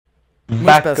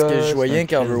Moi, c'est parce que je voyais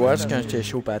qu'Overwatch quand j'étais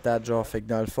chaud patate, genre, fait que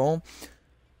dans le fond,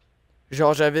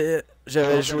 genre, j'avais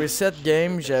joué 7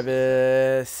 games,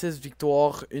 j'avais 6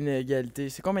 victoires, une égalité.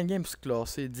 C'est combien de games pour se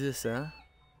classer? 10, hein?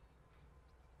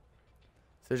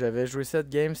 Ça, j'avais joué 7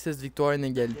 games, 6 victoires, une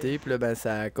égalité, puis là, ben, c'est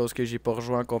à cause que j'ai pas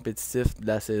rejoint en compétitif de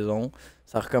la saison.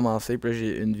 Ça a recommencé, puis là,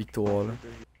 j'ai une victoire, là.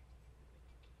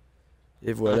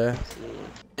 Et voilà.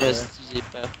 J'ai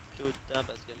pas tout le temps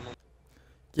parce que le monde.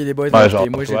 Ok, les boys, Ouais, genre,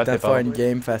 moi, j'ai toi, le temps de t'es faire pas- une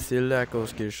game facile, là, à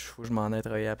cause que faut que je m'en aille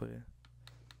travailler après.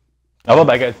 Ah bah,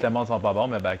 Baka, les mondes sont pas bons,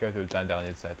 mais Baka, tout le temps le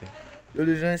dernier de sa tête. Là,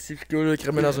 les gens, c'est Fico, là,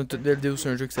 crémé dans une toute belle vidéo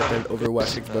sur un jeu qui s'appelle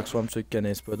Overwatch Xbox One, pour ceux qui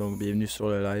connaissent pas, donc bienvenue sur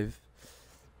le live.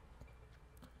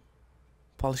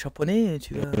 Parle japonais,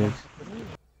 tu vois.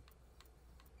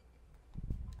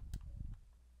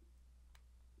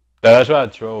 T'aurais joué à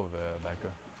Trove, Baka.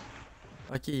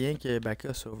 Ok, rien que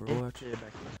Baka sur Overwatch.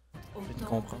 Je vais te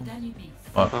comprendre.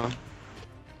 Ouais.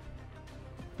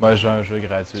 Moi, je joue à un jeu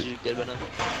gratuit. Quel bonhomme.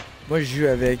 Moi, je joue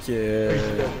avec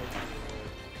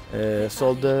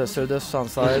Soldat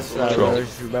 76. Là, je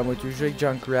joue, ben, moi, tu joues avec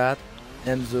Junkrat,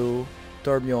 Enzo,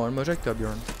 Torbjorn. Moi, je joue avec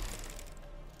Torbjorn.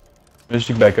 Mais je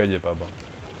sais que Baka, il est pas bon.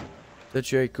 Toi, tu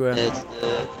joues avec quoi?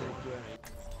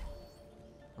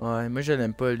 Ouais, moi, je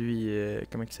l'aime pas, lui.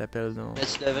 Comment il s'appelle, non? Mais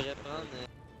tu devrais prendre.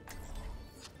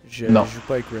 Je Non. joue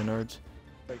pas avec Reynolds.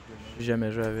 J'ai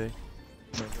jamais joué avec.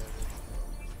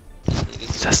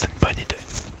 Ça, c'est une bonne idée.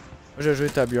 Moi, je joue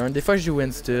Torbjorn. Des fois, je joue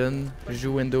Winston. Je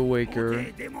joue Window Waker.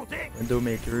 Window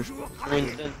Maker.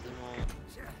 Winston,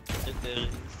 c'est mon préféré.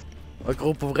 Ouais,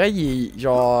 gros, pour vrai, il est,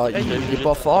 genre, il est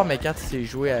pas fort, mais quand tu sais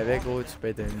jouer avec, gros, tu peux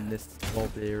être un esti de bon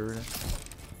player, là.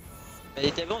 Mais il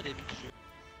était bon au début du jeu.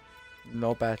 Ils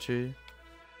l'ont patché.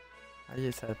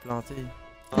 Aïe, ça a planté.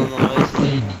 Non, non, ouais,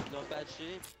 ils l'ont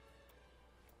patché.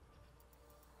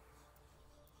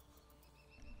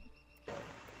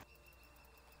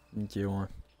 Ok, ouais.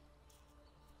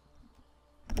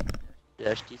 J'ai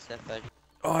acheté Safari.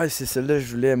 Ah, c'est celle-là que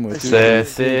je voulais, moi.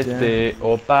 C'était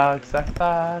au parc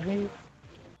Safari.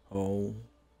 Oh.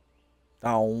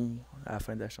 Ah, on. À la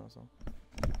fin de la chanson.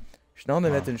 Je suis dans de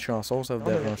mettre une chanson, ça vous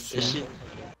dérange-tu? C'est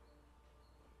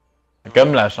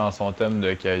Comme la chanson thème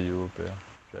de Caillou, pis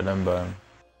je l'aime bien.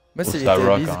 Moi, c'est Ou les ça rock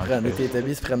Teletubbies en prennent, les Christ.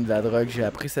 Teletubbies prennent de la drogue. J'ai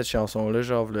appris cette chanson-là,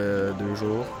 genre, le 2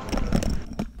 jours.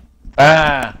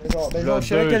 Ah! Je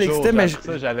savais qu'elle existait, mais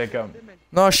ça, j'avais comme.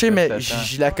 non, je sais, mais 7 ans.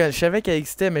 je la connais. Je savais qu'elle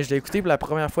existait, mais je l'ai écoutée pour la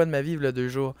première fois de ma vie, le 2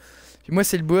 jours. Puis moi,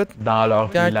 c'est le bout. Dans leur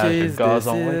Quand village, ils le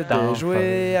gazon est décident de en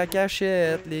jouer à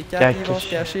cachette, les cartes ils vont se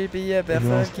cacher, pis y'a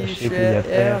personne qui fait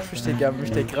F.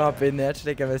 J'étais crampé net,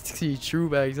 j'étais comme est-ce que c'est true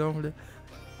par exemple. Là.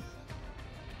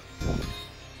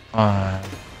 Ouais.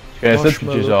 Je connais ça depuis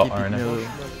que j'ai genre un an. Marshmallow.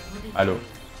 Allô?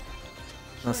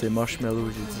 Non, c'est Marshmallow,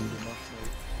 j'ai dit.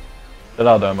 T'as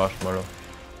l'air d'un marshmallow.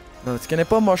 Non, tu connais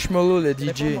pas Marshmallow, le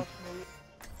DJ?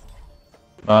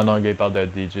 Ah non, le gars il parle de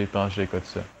DJ, je pense que j'écoute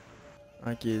ça.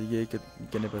 Ok, le gars, il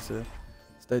connaît pas ça.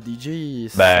 C'est un DJ,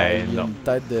 il a non. une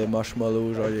tête de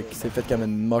Marshmallow, genre, qui s'est fait comme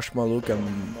une Marshmallow comme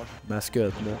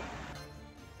mascotte, là.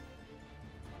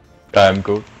 Quand même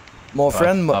cool. Mon Ouais,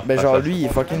 friend, non, ben pas genre ça. lui il est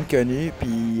fucking connu, pis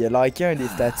il a liké un des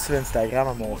statuts Instagram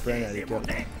à mon friend à l'école.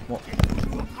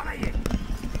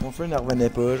 Mon friend ne revenait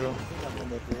pas, genre.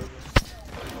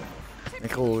 Mais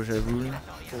gros, j'avoue.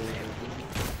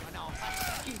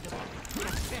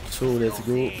 So, let's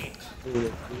go.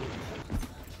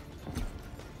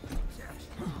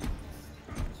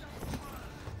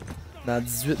 Dans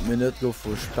 18 minutes, là, faut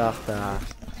que je parte à...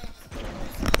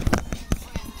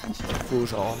 Faut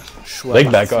genre, je C'est sois vrai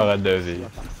que parti. d'accord, arrête de vivre.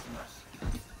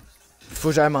 Faut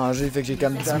que j'aille manger, fait que j'ai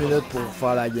comme 10 minutes pour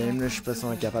faire la game, là. Je sais pas si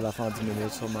on est capable de la faire en 10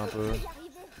 minutes, sûrement pas.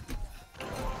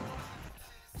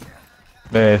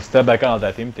 Mais si t'as Baka dans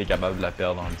ta team, t'es capable de la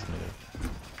perdre en 10 minutes.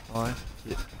 Ouais.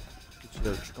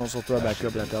 Je compte sur toi, backup,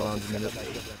 la perdre en 10 minutes.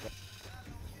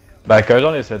 Baka,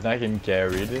 genre les 7 ans qui me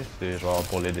carry, là, c'est genre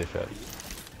pour les défaites.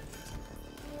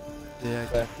 Yeah, I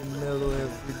keep the mellow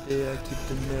every day, I keep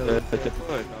the mellow. T'es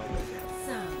pas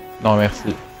un Non,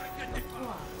 merci.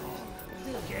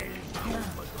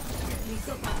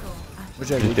 Moi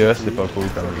j'avais GTA, écouté. c'est pas cool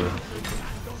comme jeu.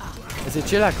 Mais c'est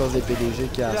chill à cause des PDG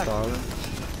qui a à cette heure là.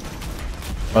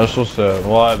 Moi, je trouve ça.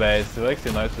 Ouais, ben, c'est vrai que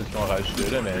c'est nice ce qu'ils ont rajouté,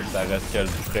 là, mais ça reste que le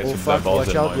Oh principe de fuck, base watch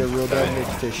de out, y'a même. real bad mec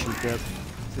qui fait shit up.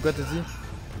 C'est quoi t'as dit?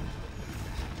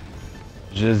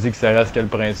 Je dis que ça reste que le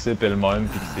principe est le même,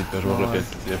 pis que c'est toujours Ouais.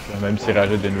 répétitif. Là. Même s'ils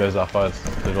rajoutent des nouvelles affaires,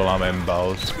 c'est toujours la même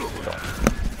base.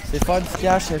 C'est faire du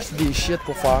cash, acheter des shit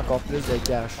pour faire encore plus de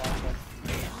cash.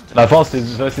 Dans le fond,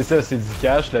 c'est ça, c'est du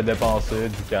cash, le dépenser,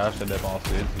 du cash, le dépenser,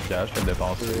 du cash, le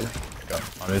dépenser.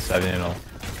 En plus, ça vient long.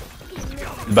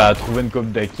 Ben, trouver une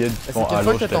coupe de kids qui font Une fois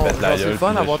allô, que je te t'as ton. pète la Genre, c'est gueule. le fun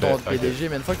puis là, d'avoir je fais, ton ok. PDG,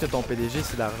 mais une fois que t'as ton PDG,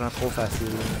 c'est de l'argent trop facile.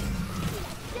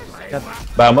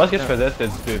 Ben, moi, ce que je faisais, c'était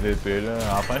du PVP, là.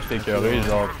 Enfin, j'étais écœuré,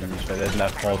 genre, puis je faisais de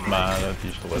l'affrontement, là, puis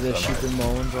je Tu trouvais faisais ça chier tout nice. le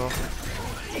monde, genre.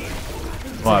 Ouais,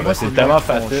 moi, ben, c'est c'est le tellement monde qui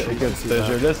font facile. chier, Écoute, c'est ce vrai.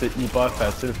 jeu-là, c'est hyper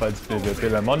facile de faire du PVP.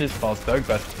 Le monde, il se pense thug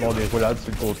parce qu'ils font des roulades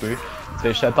sur le côté. Tu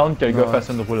fais j'attends que le gars Ouais. fasse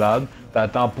une roulade,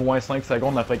 t'attends 0.5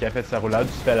 secondes après qu'il a fait sa roulade,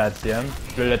 tu fais la tienne,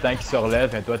 puis le temps qu'il se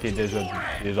relève, et toi, t'es déjà vu.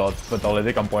 Et genre, tu vas te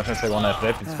relever comme 0.5 secondes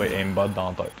après, puis tu fais aimbot dans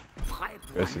la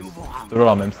tête. C'est toujours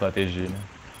la même stratégie, là.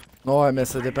 Ouais, mais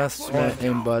ça dépend si tu mets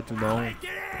aimbot ou non. Moi,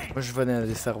 je vais dans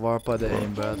des serveurs pas de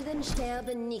aimbot.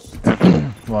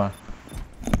 Ouais.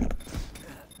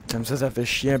 Comme ça fait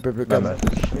chier un peu plus Ben, comme.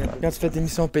 ben. Quand tu fais tes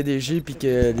missions PDG pis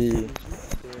que les.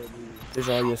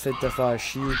 Genre, ils essaient de te faire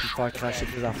chier pis de faire cracher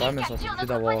tes affaires, mais ils sont obligés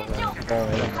d'avoir bon.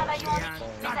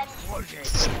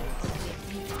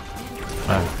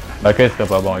 Ouais. Baka, il serait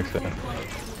pas bon avec ça.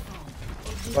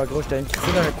 Pas gros, j'étais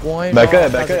inscrit dans un coin. Baka,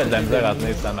 genre, Baka, il a de la face misère à tes tenir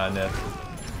amis. sa manette.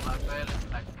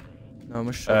 Non,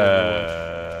 moi je suis sûr.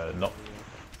 Non.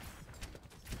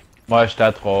 Moi, j'étais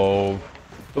à Trove.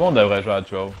 Tout le monde devrait jouer à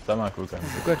Trove. C'est tellement cool quand même.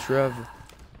 C'est quoi Trev?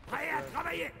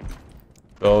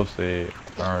 Trove, c'est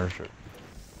un jeu.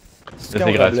 C'est C'est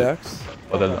comme gratuit. Roblox.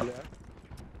 Pas dedans.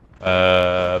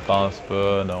 Pense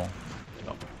pas, non.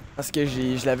 Parce que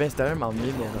je l'avais installé un moment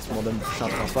donné dans ce modem de champ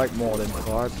de transfert avec mon modem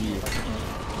frère, puis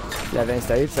je l'avais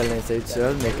installé puis ça l'a installé tout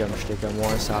seul, mais comme j'étais comme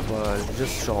ouais ça va,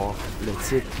 juste genre le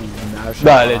titre puis l'image.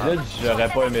 Ben, legit, j'aurais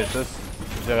pas aimé ça.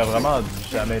 J'aurais vraiment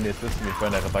jamais aimé ça si mes frères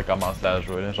n'auraient pas commencé à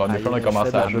jouer. Là. Genre, mes Aïe, frères ont je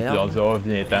commencé fais de à la jouer, puis ils ont merde. dit, oh,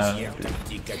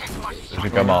 viens-t'en. J'ai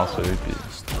commencé, puis.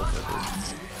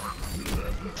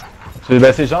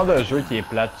 Ben, c'est le genre de jeu qui est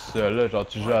plate tout seul, là. Genre,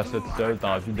 tu joues à ça tout seul,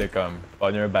 t'as envie de comme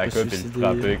pogner un backup et le suicider.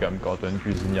 frapper comme contre une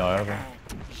cuisinière. Genre.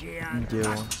 Ok, ouais.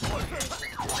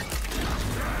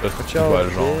 Ça, c'est tu Ciao, vois le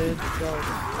genre.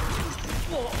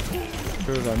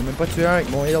 J'en ai même pas tué un avec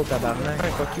mon heal tabarnak.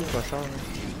 Pas tout, pas cher.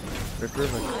 Ripper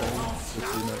va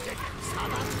tuer.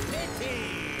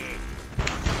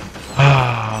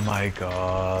 Oh my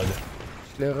god.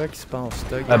 Le rock qui se pense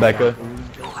stock. Ah, Baka.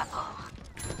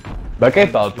 Baka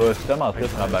il parle pas, c'est tellement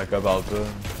triste quand Baka parle pas.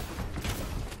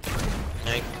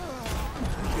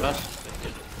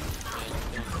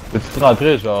 Peux-tu te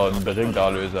rentrer genre une brique dans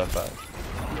les affaires?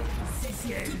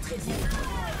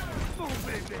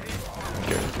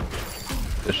 Ok.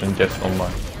 C'est juste une question de moi.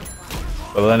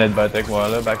 Pas besoin d'être bête avec moi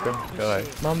là, Baka, c'est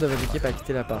correct. Membre de votre équipe a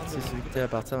quitté la partie. Celui qui quitté la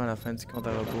partie avant la fin du compte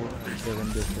à rebours. Il y avait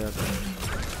une défaite.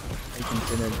 Avec une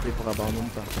pénalité pour abandon de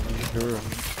partie. Jure.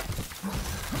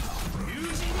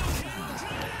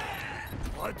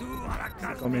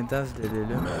 C'est combien de temps ce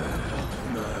délai-là?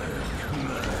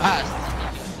 Ah,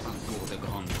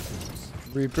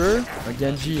 Reaper? Un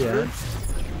Genji, hein?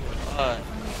 ouais.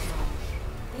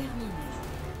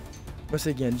 Moi,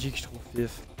 c'est Genji que je trouve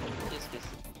pif. Qu'est-ce que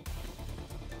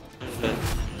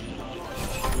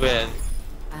c'est? Ouais.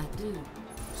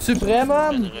 Suprême!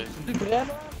 Suprême!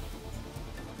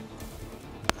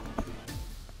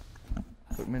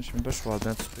 Fuck man, je sais même pas si je vais avoir le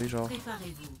temps de souper, genre.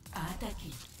 Préparez-vous à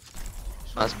attaquer.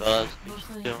 Ah, c'est pas grave.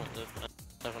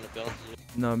 On a perdu.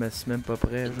 Non, mais c'est même pas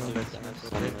prêt, genre.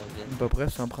 Même pas prêt,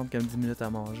 ça va me prendre comme 10 minutes à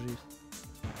manger.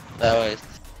 Ah ouais.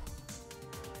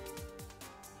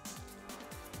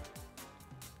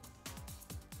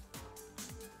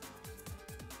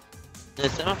 C'est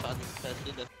nécessairement faire des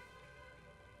papiers de.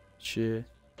 Chier.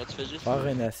 Quand tu fais juste. Faire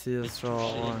un assist,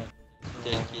 genre,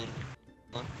 ouais. Tranquille.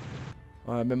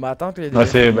 Ouais, mais m'attends que les Ouais,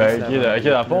 c'est ben, finissent avant ok,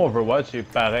 dans le fond, Overwatch c'est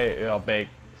pareil, ben,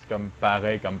 c'est comme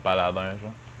pareil comme Paladin,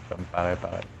 genre. Comme pareil.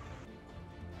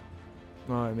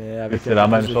 Ouais, mais avec. C'est la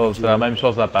même chose, c'est la même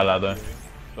chose à Paladin.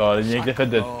 Genre, il y a que le fait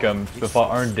de, comme, tu peux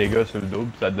faire un dégât sur le dos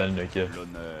pis ça te donne le kill.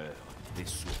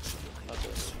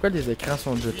 Pourquoi les écrans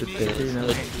sont déjà tous pétés, là?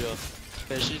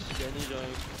 J'ai gagné genre.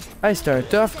 Hey, c'était un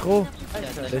tough, gros!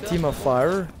 Le Team of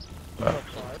Fire. Ouais.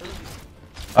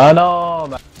 Ah non,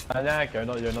 maniaque, il y a un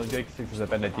autre gars qui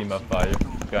s'appelle le Team of Fire.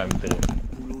 C'est quand même terrible.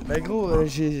 Ben gros,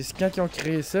 quand ils ont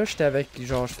créé ça, j'étais avec,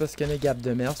 genre, je sais pas si tu connais Gap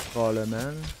de Mers, probablement.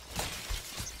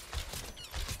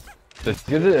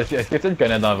 Est-ce que tu le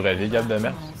connais dans la vraie vie, Gab de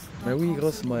Mers? Ben oui,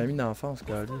 gros, c'est mon ami d'enfance,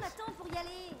 Carlis.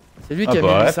 C'est lui Ah qui a bah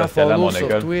mis ouais, 800 parce qu'elle est à mon follow sur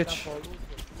école. Twitch.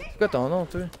 C'est quoi ton nom,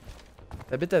 toi?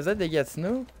 T'habites à Z de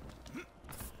Gatineau?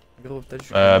 Gros, peut-être que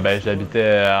je Ben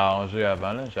j'habitais à Angers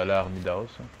avant, là, j'allais à Armidas. Ok,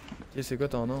 c'est quoi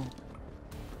ton nom?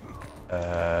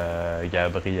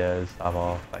 Gabriel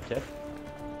Savard Paquet.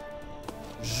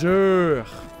 Jure!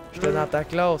 J'étais dans ta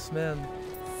classe, man.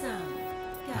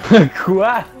 5,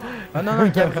 Quoi? Ah non, non,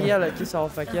 Gabriel, ok, ça va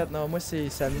faquette. Non, moi c'est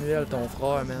Samuel, ton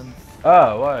frère, man.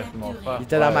 Ah ouais, c'est mon frère. Il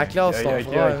était dans ma classe, Ok, son ok,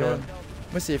 frère, ok, man. ouais.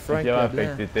 Moi, c'est Frank Ok, le ouais, blanc. fait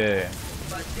que t'étais...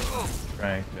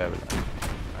 Frank, le blanc.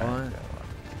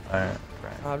 Ouais. Ouais,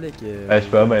 Il semblait que... ben, je sais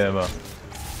pas, mais bon.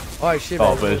 Ouais, je sais,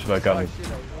 Bon, ben, ben, je vais comme...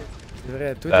 c'est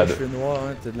vrai, toi, La t'as les deux. cheveux noirs,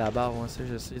 hein, t'as de la barbe, ouais, ça,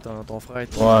 je sais, ton frère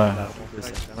est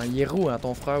Ouais. Il est roux, hein,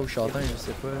 ton frère, ou châtain, je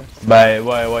sais pas. Ben,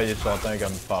 ouais, il est chantant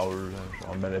comme foul, là.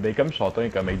 Genre, mais ben, comme chantant,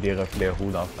 comme avec des reflets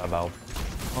roux dans sa barbe.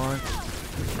 Ouais.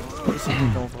 C'est qui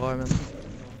ton frère, man?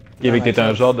 Ok, fait que t'es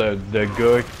un genre de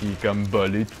gars qui est comme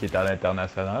bolé pis qui est à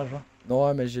l'international, genre? Non,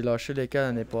 ouais, mais j'ai lâché l'école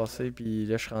l'année passée, puis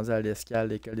là, je suis rendu à l'escale,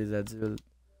 l'école des adultes.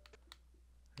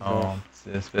 Oh,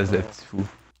 petite espèce de petit fou.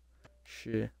 Je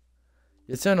sais.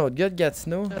 Y a-t-il un autre gars de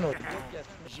Gatineau?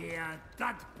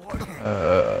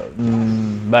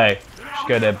 Ben, je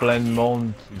connais plein de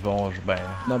monde qui vont, ben,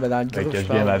 Non, mais dans le ben, groupe, que je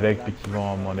je viens parle. avec pis qui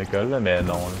vont à mon école, là, mais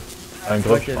non, là. Un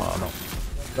groupe, je pense, non.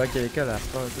 Tu vas à quelle école à ce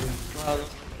temps, toi?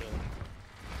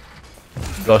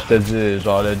 Genre, je te dis,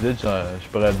 genre, le dit, je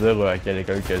pourrais dire à quelle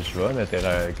école que je vais, mais t'es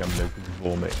comme le coup du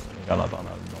vomir, en entendant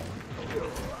le nom.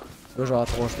 Tu vas genre à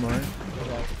Trois-Chemins?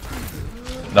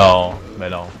 Non, mais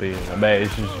non, pire. Ben,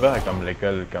 je vais à comme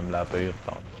l'école, comme la pire,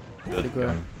 tant. C'est quoi?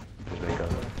 L'école.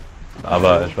 Ah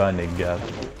bah, je vais à Nick-Gat.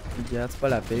 Regarde, c'est pas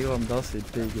la pire, Omdas, c'est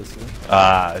pire que ça.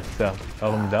 Ah, certes.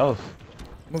 Formidas?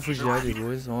 Moi, faut que j'y aille, les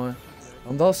boys, ouais.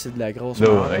 Omdas, c'est de la grosse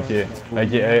Non, merde, ok. hein.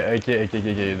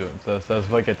 Ok, ça se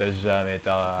voit que t'as jamais été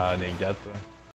à Nick-Gat, toi.